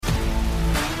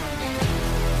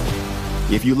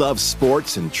If you love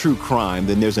sports and true crime,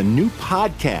 then there's a new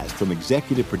podcast from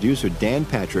executive producer Dan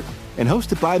Patrick and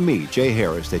hosted by me, Jay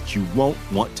Harris, that you won't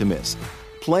want to miss.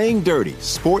 Playing Dirty: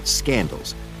 Sports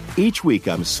Scandals. Each week,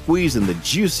 I'm squeezing the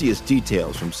juiciest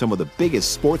details from some of the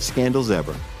biggest sports scandals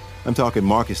ever. I'm talking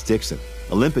Marcus Dixon,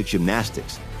 Olympic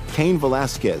gymnastics, Cain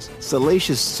Velasquez,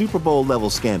 salacious Super Bowl-level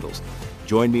scandals.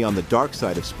 Join me on the dark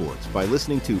side of sports by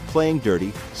listening to Playing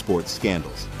Dirty: Sports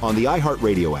Scandals on the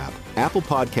iHeartRadio app, Apple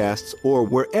Podcasts, or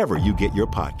wherever you get your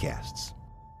podcasts.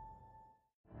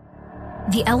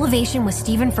 The Elevation with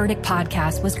Stephen Furtick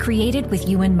podcast was created with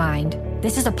you in mind.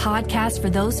 This is a podcast for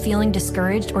those feeling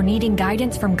discouraged or needing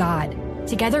guidance from God.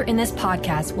 Together in this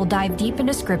podcast, we'll dive deep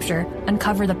into Scripture,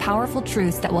 uncover the powerful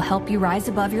truths that will help you rise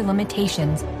above your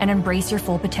limitations and embrace your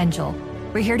full potential.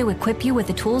 We're here to equip you with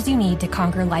the tools you need to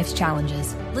conquer life's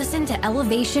challenges. Listen to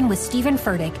Elevation with Stephen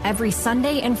Furtick every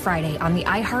Sunday and Friday on the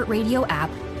iHeartRadio app,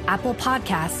 Apple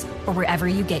Podcasts, or wherever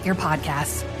you get your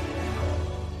podcasts.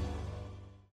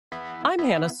 I'm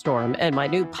Hannah Storm, and my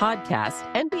new podcast,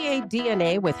 NBA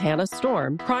DNA with Hannah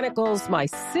Storm, chronicles my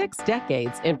 6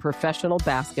 decades in professional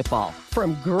basketball.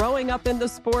 From growing up in the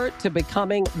sport to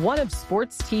becoming one of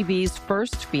sports TV's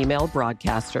first female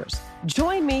broadcasters.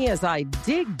 Join me as I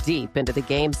dig deep into the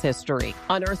game's history,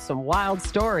 unearth some wild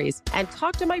stories, and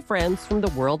talk to my friends from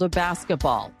the world of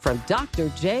basketball, from Dr.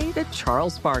 J to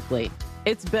Charles Barkley.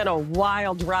 It's been a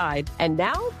wild ride, and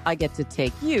now I get to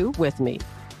take you with me.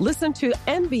 Listen to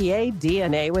NBA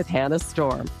DNA with Hannah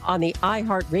Storm on the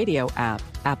iHeartRadio app,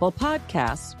 Apple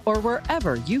Podcasts, or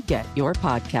wherever you get your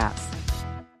podcasts.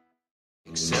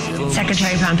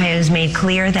 Secretary Pompeo has made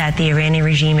clear that the Iranian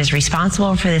regime is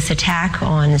responsible for this attack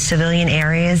on civilian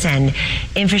areas and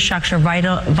infrastructure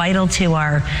vital to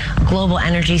our global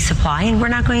energy supply, and we're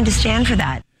not going to stand for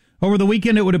that. Over the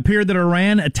weekend, it would appear that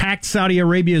Iran attacked Saudi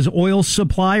Arabia's oil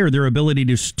supply, or their ability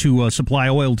to supply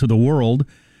oil to the world.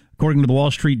 According to the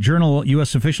Wall Street Journal,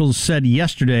 U.S. officials said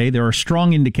yesterday there are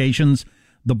strong indications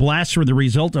the blasts were the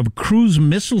result of cruise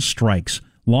missile strikes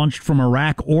launched from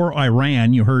Iraq or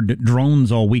Iran. You heard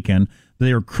drones all weekend.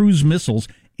 They are cruise missiles,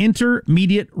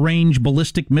 intermediate-range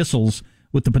ballistic missiles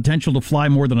with the potential to fly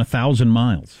more than 1,000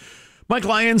 miles. Mike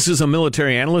Lyons is a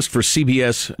military analyst for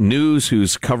CBS News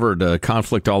who's covered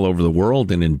conflict all over the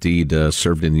world and indeed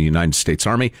served in the United States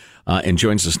Army and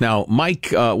joins us now. Mike,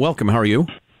 welcome. How are you?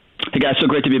 Hey, guys, so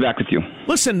great to be back with you.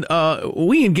 Listen,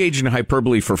 we engage in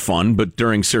hyperbole for fun, but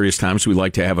during serious times, we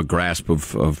like to have a grasp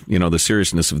of the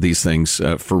seriousness of these things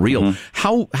for real.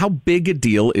 Mm-hmm. How big a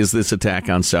deal is this attack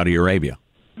on Saudi Arabia?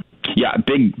 Yeah,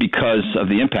 big because of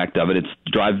the impact of it. It's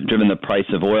driven the price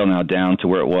of oil now down to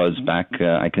where it was back,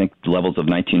 I think, levels of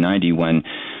 1990 when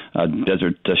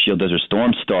Shield Desert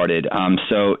Storm started.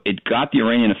 So it got the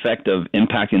Iranian effect of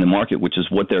impacting the market, which is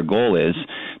what their goal is,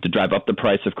 to drive up the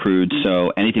price of crude.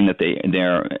 So anything that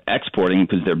they're exporting,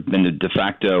 because there's been a de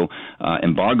facto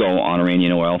embargo on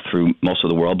Iranian oil through most of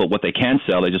the world, but what they can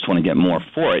sell, they just want to get more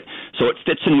for it. So it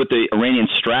fits in with the Iranian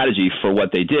strategy for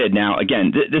what they did. Now,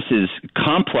 again, this is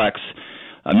complex.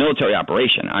 A military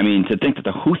operation. I mean, to think that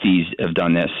the Houthis have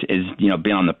done this is,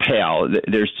 beyond the pale.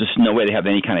 There's just no way they have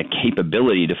any kind of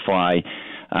capability to fly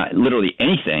literally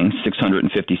anything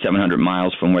 650, 700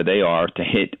 miles from where they are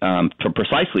to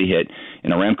precisely hit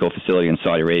an Aramco facility in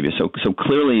Saudi Arabia. So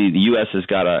clearly the U.S. has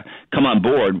got to come on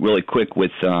board really quick with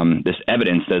this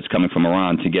evidence that's coming from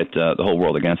Iran to get the whole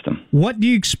world against them. What do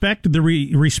you expect the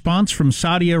response from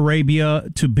Saudi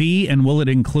Arabia to be, and will it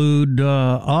include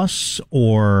us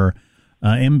or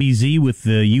MBZ with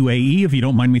the UAE, if you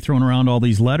don't mind me throwing around all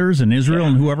these letters, and Israel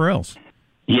and whoever else?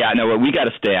 Yeah, no, we got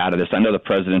to stay out of this. I know the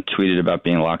president tweeted about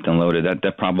being locked and loaded.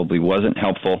 That probably wasn't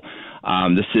helpful.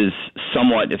 This is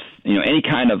somewhat, if any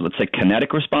kind of, let's say,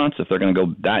 kinetic response, if they're going to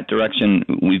go that direction,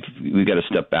 we've got to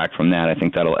step back from that. I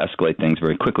think that'll escalate things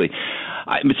very quickly.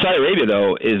 But Saudi Arabia,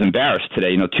 though, is embarrassed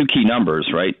today. Two key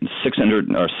numbers, right?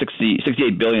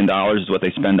 $68 billion is what they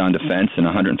spend on defense, and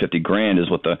 $150 grand is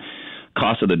what the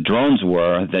cost of the drones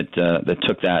were that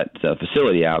took that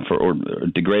facility out or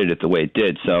degraded it the way it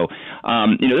did. So,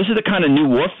 this is the kind of new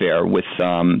warfare with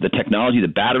the technology, the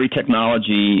battery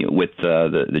technology, with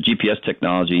the GPS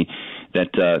technology that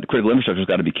the critical infrastructure has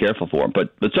got to be careful for.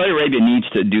 But Saudi Arabia needs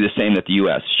to do the same that the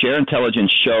U.S. Share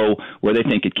intelligence, show where they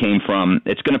think it came from.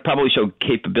 It's going to probably show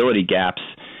capability gaps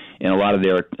in a lot of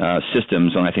their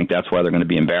systems, and I think that's why they're going to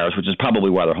be embarrassed, which is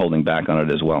probably why they're holding back on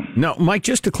it as well. Now, Mike,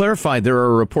 just to clarify, there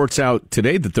are reports out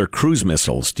today that they're cruise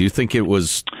missiles. Do you think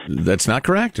that's not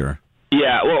correct, or?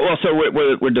 Yeah, well, so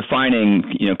we're defining,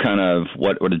 kind of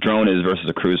what a drone is versus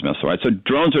a cruise missile, right? So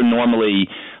drones are normally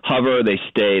hover, they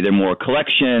stay, they're more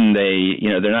collection,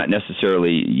 they're not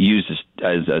necessarily used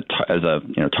as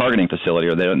a targeting facility,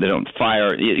 or they don't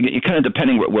fire. It kind of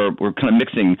depending we're kind of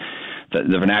mixing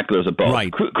the vernaculars of both.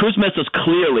 Right. Cruise missiles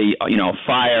clearly,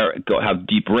 fire, have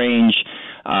deep range.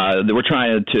 We're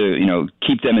trying to,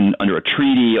 keep them under a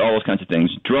treaty, all those kinds of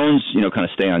things. Drones, kind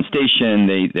of stay on station.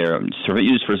 They're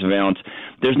used for surveillance.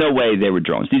 There's no way they were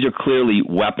drones. These are clearly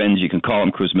weapons. You can call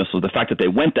them cruise missiles. The fact that they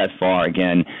went that far,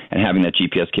 again, and having that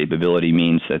GPS capability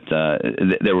means that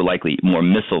they were likely more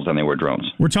missiles than they were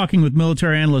drones. We're talking with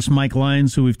military analyst Mike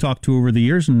Lyons, who we've talked to over the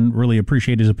years and really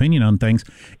appreciate his opinion on things.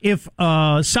 If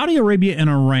Saudi Arabia and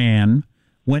Iran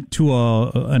went to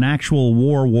an actual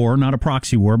war, not a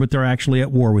proxy war, but they're actually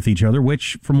at war with each other,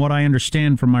 which, from what I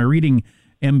understand from my reading,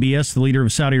 MBS, the leader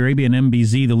of Saudi Arabia, and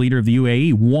MBZ, the leader of the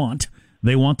UAE, want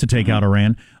to take out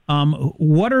Iran.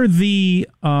 What are the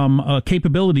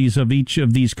capabilities of each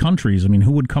of these countries? I mean,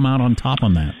 who would come out on top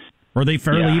on that? Or are they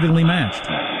fairly evenly matched?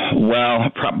 Well,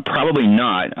 probably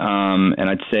not. And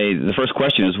I'd say the first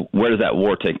question is, where does that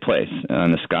war take place?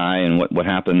 In the sky, and what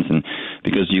happens? And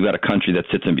because you've got a country that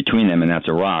sits in between them, and that's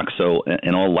Iraq. So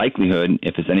in all likelihood,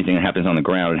 if it's anything that happens on the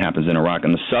ground, it happens in Iraq,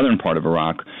 in the southern part of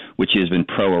Iraq, which has been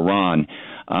pro-Iran.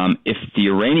 If the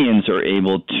Iranians are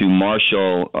able to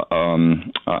marshal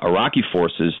Iraqi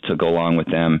forces to go along with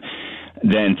them,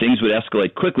 then things would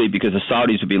escalate quickly, because the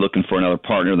Saudis would be looking for another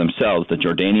partner themselves, the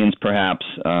Jordanians perhaps,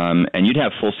 and you'd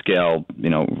have full-scale,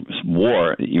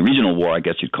 war, regional war, I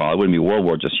guess you'd call it. It wouldn't be world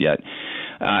war just yet.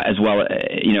 As well,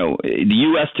 the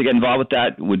U.S. to get involved with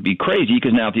that would be crazy,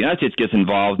 because now if the United States gets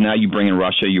involved, now you bring in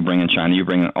Russia, you bring in China, you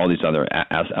bring in all these other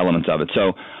elements of it.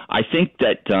 So I think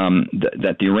that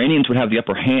that the Iranians would have the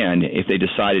upper hand if they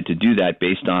decided to do that,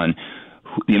 based on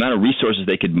the amount of resources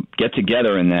they could get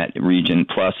together in that region.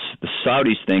 Plus, the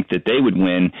Saudis think that they would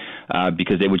win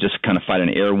because they would just kind of fight an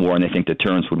air war, and they think the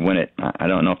deterrence would win it. I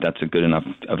don't know if that's a good enough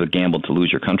of a gamble to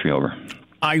lose your country over.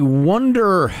 I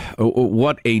wonder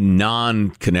what a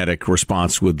non-kinetic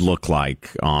response would look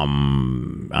like. I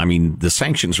mean, the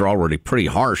sanctions are already pretty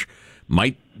harsh.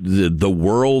 Might the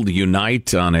world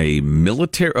unite on a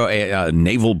military,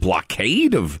 naval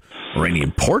blockade of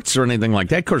Iranian ports or anything like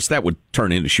that? Of course, that would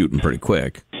turn into shooting pretty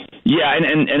quick. Yeah,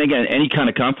 and again, any kind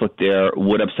of conflict there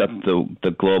would upset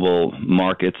the global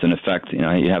markets and affect.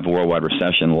 You have a worldwide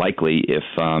recession likely if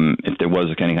there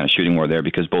was any kind of shooting war there,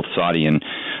 because both Saudi and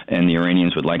the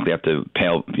Iranians would likely have to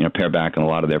pare back on a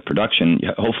lot of their production.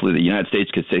 Hopefully, the United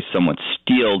States could stay somewhat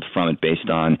steeled from it, based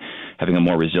on having a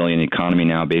more resilient economy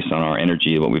now, based on our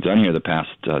energy, what we've done here the past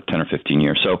 10 or 15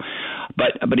 years. So,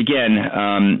 but again,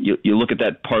 you look at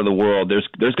that part of the world.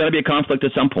 There's got to be a conflict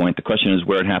at some point. The question is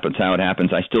where it happens, how it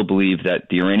happens. I still believe that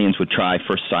the Iranians would try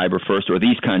cyber first, or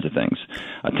these kinds of things,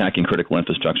 attacking critical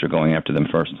infrastructure, going after them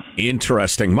first.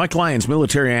 Interesting. Mike Lyons,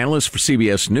 military analyst for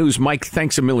CBS News. Mike,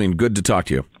 thanks a million. Good to talk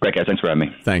to you. Great, guys. Thanks for having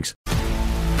me. Thanks.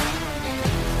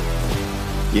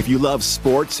 If you love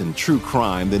sports and true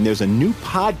crime, then there's a new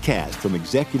podcast from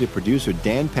executive producer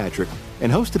Dan Patrick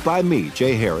and hosted by me,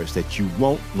 Jay Harris, that you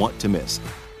won't want to miss.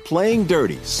 Playing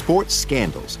Dirty: Sports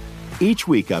Scandals. Each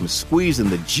week, I'm squeezing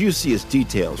the juiciest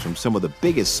details from some of the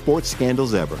biggest sports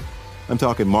scandals ever. I'm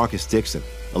talking Marcus Dixon,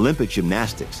 Olympic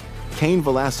gymnastics, Cain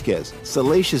Velasquez,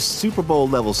 salacious Super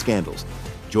Bowl-level scandals.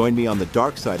 Join me on the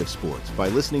dark side of sports by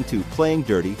listening to Playing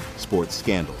Dirty: Sports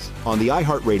Scandals on the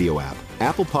iHeartRadio app,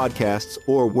 Apple Podcasts,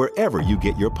 or wherever you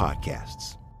get your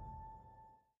podcasts.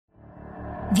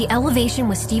 The Elevation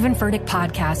with Stephen Furtick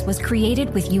podcast was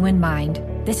created with you in mind.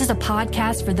 This is a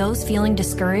podcast for those feeling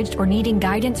discouraged or needing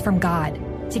guidance from God.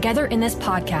 Together in this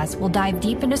podcast, we'll dive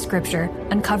deep into Scripture,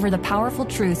 uncover the powerful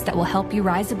truths that will help you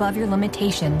rise above your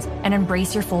limitations and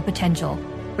embrace your full potential.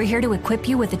 We're here to equip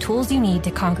you with the tools you need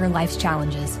to conquer life's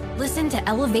challenges. Listen to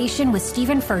Elevation with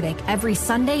Stephen Furtick every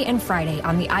Sunday and Friday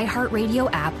on the iHeartRadio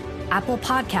app, Apple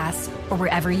Podcasts, or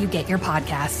wherever you get your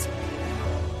podcasts.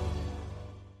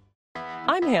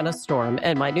 I'm Hannah Storm,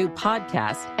 and my new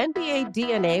podcast, NBA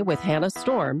DNA with Hannah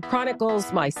Storm,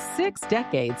 chronicles my 6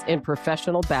 decades in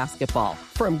professional basketball.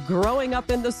 From growing up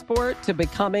in the sport to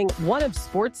becoming one of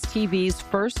sports TV's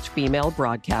first female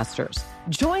broadcasters.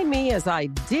 Join me as I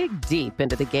dig deep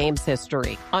into the game's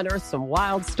history, unearth some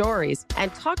wild stories,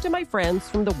 and talk to my friends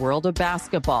from the world of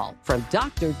basketball, from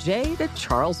Dr. J to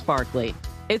Charles Barkley.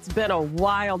 It's been a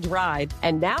wild ride,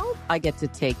 and now I get to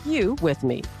take you with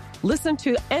me. Listen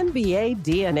to NBA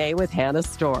DNA with Hannah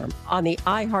Storm on the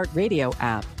iHeartRadio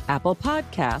app, Apple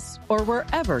Podcasts, or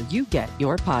wherever you get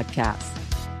your podcasts.